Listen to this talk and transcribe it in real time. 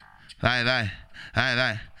Vai, vai, vai,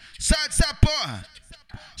 vai. Solta essa porra!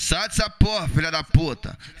 Solta essa porra, filha da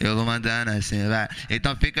puta. Eu vou mandando assim, vai.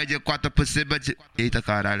 Então fica de quatro por cima de... Eita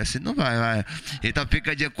caralho, assim não vai, vai. Então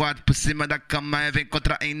fica de quatro por cima da cama e vem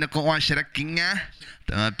contraindo com uma xerequinha.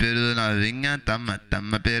 Tama peru novinha, tama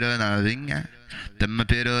peru novinha. Tama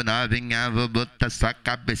peru novinha, vou botar sua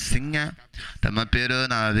cabecinha. Tama peru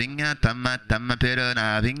novinha, tama peru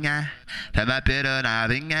novinha. Tama peru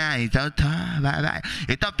novinha, então tá, vai, vai.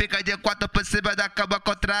 Então fica de quatro por cima da cama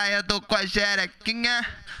contraindo com a xerequinha.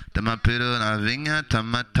 Tama peru novinha,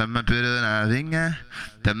 tama peru novinha.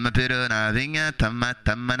 Tama peru novinha,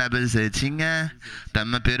 tama na bucetinha.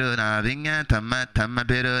 Tama peru novinha, tama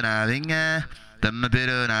peru novinha. Tama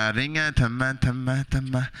peru novinha,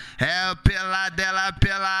 tama. É o peladela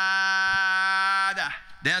pelada.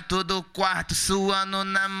 Dentro do quarto, suando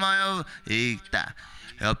na mão. Eita,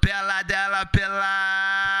 é o peladela pelada.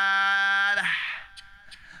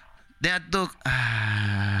 Dentro do...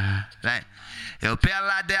 vem. É o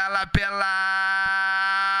peladela pelada.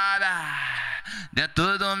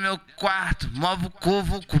 Dentro do meu quarto, movo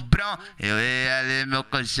curvo, cubrão. Eu e ela meu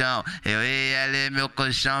colchão, eu e ela meu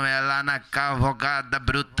colchão. Ela na cavalgada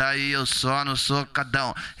bruta e eu só no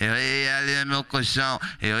socadão. Eu e ela meu colchão,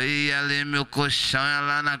 eu e ela meu colchão.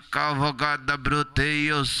 Ela na cavalgada bruta e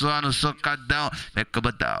eu só no socadão. Vem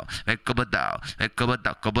cobodão, vem cobodão, vem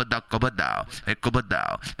cobodão, cobodão. Vem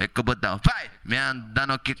cobodão, vem cobodão. Vai, me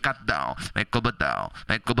andando quicadão. Vem cobodão,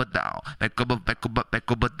 vem cobodão, vem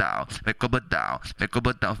cobodão, vem cobodão. Vem com o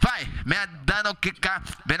botão, vai, me dando quica.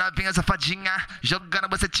 Bem novinha, safadinha, jogando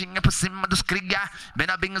bucetinha por cima dos cria. Bem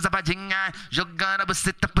novinha, safadinha, jogando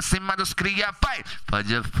buceta por cima dos cria. Vai,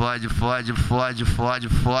 fode.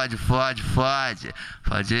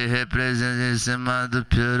 Fode, representa em cima do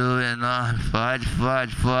peru enorme. Fode.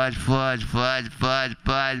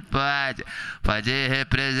 Fode,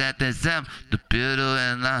 representa em cima do peru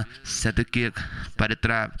enorme. Senta quica, para e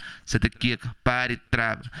trava. Senta quica, para e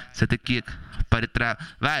trava. Senta quica, para e trava.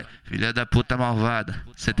 Vai, filha da puta malvada.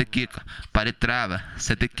 Senta quica, para e trava.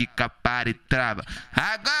 Senta quica, para e trava.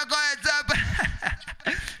 Agora começa.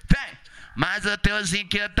 Vem. Mas o Theuzyn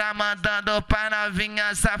que tá mandando pra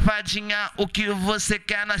novinha safadinha. O que você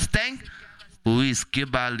quer, nós tem? Uísque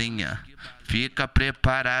balinha. Fica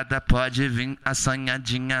preparada, pode vir a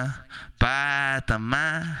sonhadinha. Pra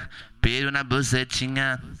tomar, peru na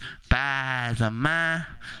bucetinha. Pra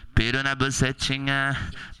tomar, peru na bucetinha.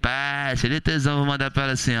 Pá, cheio de tesão, vou mandar pra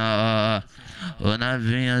ela assim, ó. Ô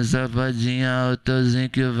novinha safadinha, o Theuzyn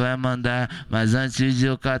que vai mandar. Mas antes de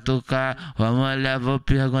eu catucar, ô mulher vou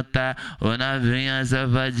perguntar. Ô novinha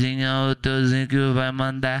safadinha, o Theuzyn que vai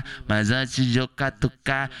mandar. Mas antes de eu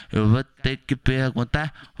catucar, eu vou ter que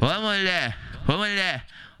perguntar. Ô mulher,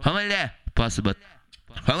 posso botar?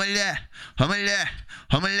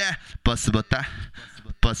 Ô mulher, posso botar?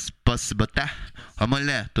 Posso botar? Ô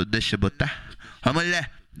mulher, tu deixa eu botar? Ô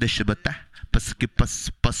mulher, deixa eu botar? Posso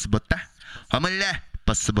botar? Ô mulher,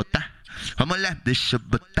 posso botar? Ô mulher, deixa eu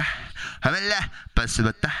botar? Ô mulher, posso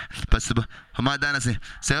botar? Vou mandando assim.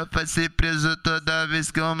 Se eu fosse preso toda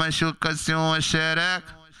vez que eu machucasse uma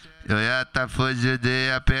xereca, eu ia tá fudido e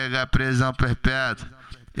ia pegar prisão perpétua.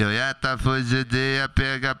 Eu ia tá fudido e ia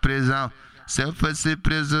pegar prisão. Se eu fosse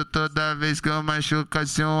preso toda vez que eu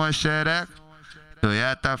machucasse uma xereca, eu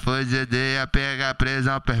ia tá fudido e ia pegar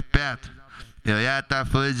prisão perpétua. Eu ia tá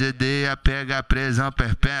fudido e ia pegar prisão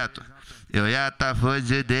perpétua. Eu ia tá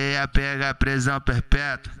fudido e ia pegar prisão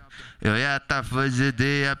perpétua. Eu ia tá fudido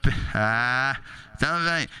e ia então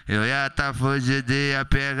vem. Eu ia tá fudido e ia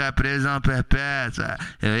pegar prisão perpétua.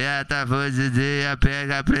 Eu ia tá fudido e ia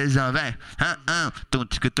pegar prisão. Vem, tum,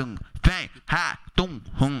 tum, vem, tum,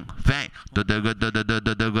 vem.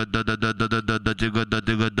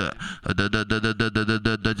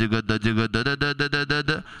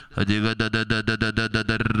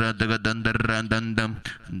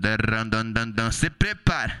 Se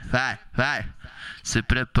prepara, vai. Se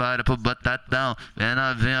prepara pro botadão, vem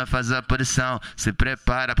novinha fazer a posição. Se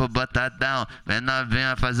prepara pro botadão, vem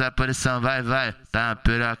novinha fazer a posição. Vai, tá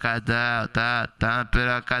pirocadão, tá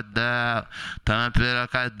pirocadão. Tá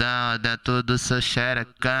pirocadão dentro do seu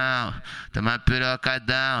xerecão. Tá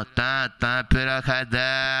pirocadão, tá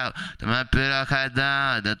pirocadão. Tá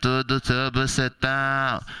pirocadão dentro do seu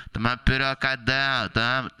bucetão. Tá pirocadão,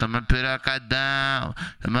 tá pirocadão.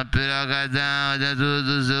 Tá pirocadão dentro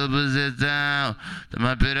do seu bucetão.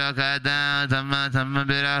 Toma pirocadão, toma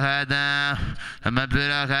pirocadão. Toma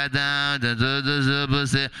pirocadão dentro do seu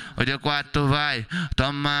bucetão. O de quatro vai,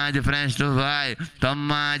 toma de frente tu vai.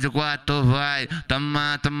 Toma de quatro vai,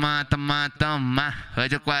 toma. O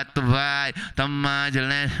de quatro vai, toma de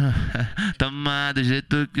lente. Toma do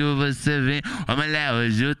jeito que você você vir. Ô mulher,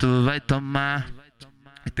 hoje tu vai tomar.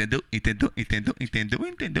 Entendeu? Entendeu? Entendeu? Entendeu?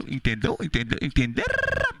 Entendeu? Entendeu? Entendeu? Entendeu?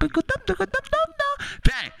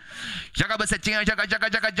 Vem! Joga a bucetinha, joga, joga,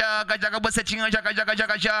 joga, joga, joga a bucetinha, joga, joga,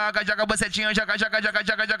 joga, joga, joga a bucetinha, joga, joga, joga,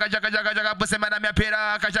 joga, joga, joga, joga, joga por cima da minha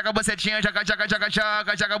piroca, joga a bucetinha, joga, joga, joga,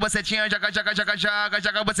 joga, joga a bucetinha, joga, joga, joga, joga,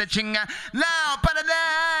 joga a bucetinha. Não, para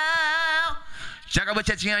não! Joga a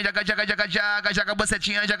bucetinha, joga, joga, joga, joga, joga a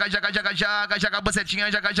bucetinha, joga, joga, joga, joga, joga a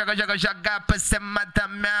bucetinha, joga, joga, joga, joga por cima da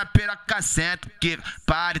minha piroca, senta, quica,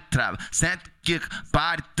 para e trava, senta, quica,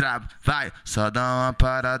 para e trava, vai, só dá uma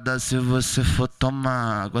parada se você for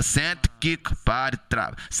tomar água, senta, quica, para e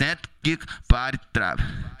trava, senta, quica, para e trava,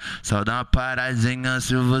 só dá uma paradinha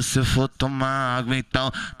se você for tomar água,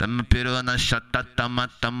 então, tamo pirona chata, tama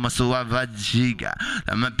sua vadia,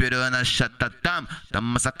 tamo pirona chata, tama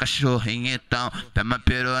essa cachorrinha, então, tamo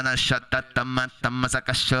pirona chata, tama essa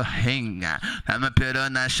cachorrinha, tamo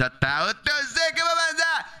pirona chata, o Theuzyn que vai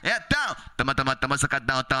mandar, então, tama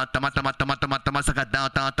sacadão, tama sacadão,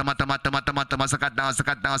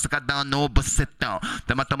 tama sacadão no bucetão,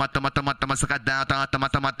 tama sacadão, tama sacadão,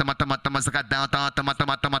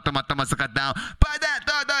 tama sacadão, vai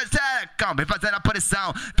dentro do secão, vem fazendo a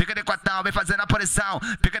posição, fica de quatão, vem fazendo a posição,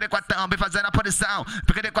 fica de quatão, vem fazendo a posição,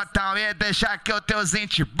 fica de quatão e deixa que o Theuzyn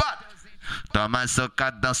te bota. Toma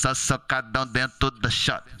socadão, só socadão dentro da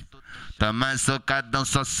shot. Toma socadão,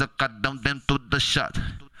 só socadão dentro da shot.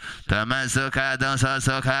 Toma socadão, só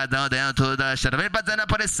socadão dentro da shot. Vem fazendo a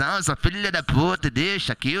posição, sua filha da puta,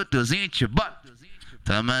 deixa que o Theuzyn te bota.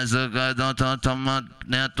 Toma socadão, toma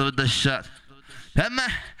dentro da shot. Toma.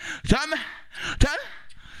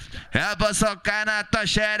 Eu vou socar na tua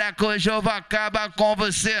xereca, hoje eu vou acabar com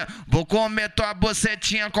você. Vou comer tua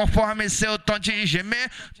bucetinha conforme seu tom de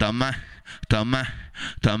gemer. Toma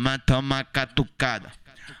catucada.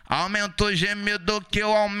 Aumenta o gemido que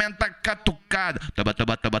eu aumento a catucada.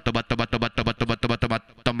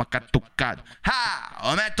 Toma catucada. Ha!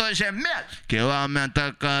 Aumenta o gemido que eu aumento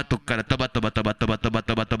a catucada. Toma catucada.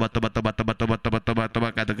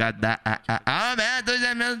 Aumenta o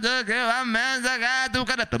gemido que eu aumento a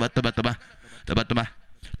catucada. Toma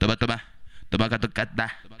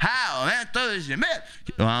catucada. Ha! Aumenta o gemido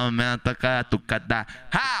que eu aumento a catucada.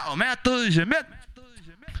 Ha! Aumenta o gemido.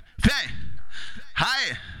 Vem!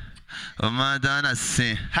 Aí! Vou mandando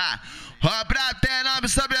assim. Ha! Ó brabo tem nome,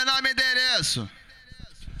 sobrenome e endereço.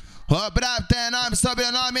 Ó brabo tem nome,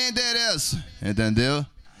 sobrenome e endereço. Entendeu?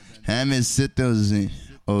 MC Theuzyn.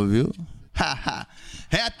 Ouviu? Haha.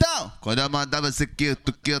 Então, quando eu mandava você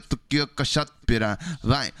tu caixota piranha,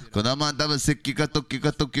 vai. Quando eu mandava você tu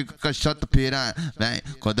caixota piranha, vem.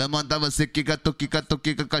 Quando eu mandava você tu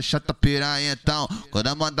caixota piranha, então. Quando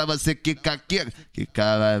eu mandava você kika,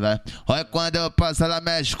 vai. Olha quando eu passo, ela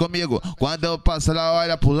mexe comigo. Quando eu passo, ela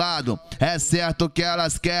olha pro lado. É certo o que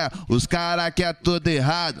elas querem, os caras querem tudo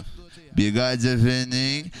errado. Bigode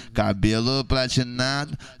fininho, cabelo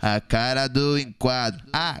platinado, a cara do enquadro,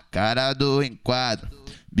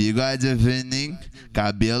 Bigode fininho,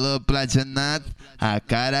 cabelo platinado, a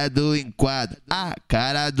cara do enquadro,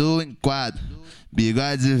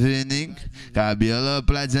 Bigode fininho, cabelo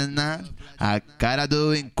platinado, a cara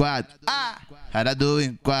do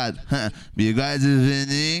enquadro, Bigode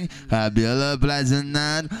fininho, cabelo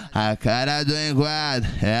platinado, a cara do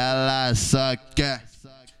enquadro. Ela só quer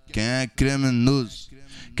quem é criminoso,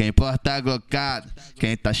 quem porta glocado,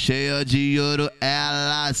 quem tá cheio de ouro,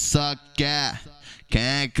 ela só quer. Quem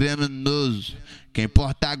é criminoso, quem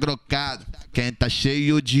porta glocado, quem tá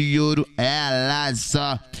cheio de ouro, ela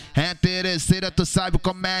só. É interesseira, tu sabe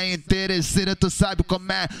como é, interesseira, tu sabe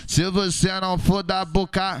como é. Se você não for da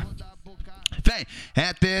boca, vem. É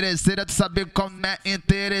interesseira, tu sabe como é,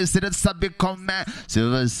 interesseira, tu sabe como é. Se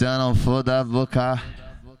você não for da boca,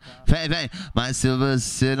 vem, mas se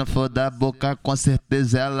você não for da boca, com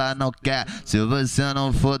certeza ela não quer. Se você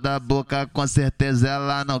não for da boca, com certeza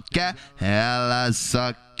ela não quer. Ela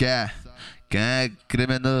só quer quem é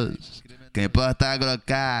criminoso, quem porta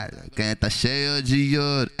glocado, quem tá cheio de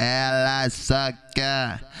ouro. Ela só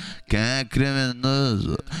quer quem é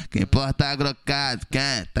criminoso, quem porta glocado,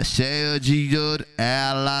 quem tá cheio de ouro.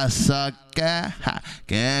 Ela só quer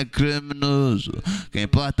quem é criminoso, quem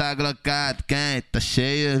porta glocado, quem tá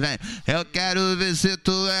cheio, vem. Eu quero ver se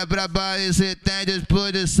tu é braba e se tem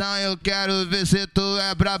disposição. Eu quero ver se tu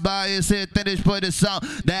é braba e se tem disposição.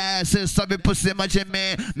 Desce, sobe por cima de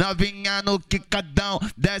mim, novinha no quicadão.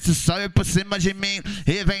 Desce, sobe por cima de mim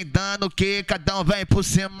e vem dando quicadão. Vem por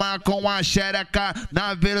cima com a xereca tacar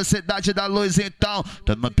na velocidade da luz, então.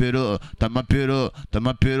 Toma peru,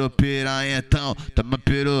 piranha, então. Toma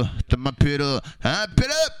peru,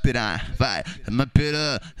 piranha, vai. Toma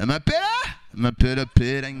peru, piranha. Toma peru,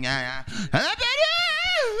 piranha.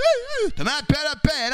 Toma peru, piranha.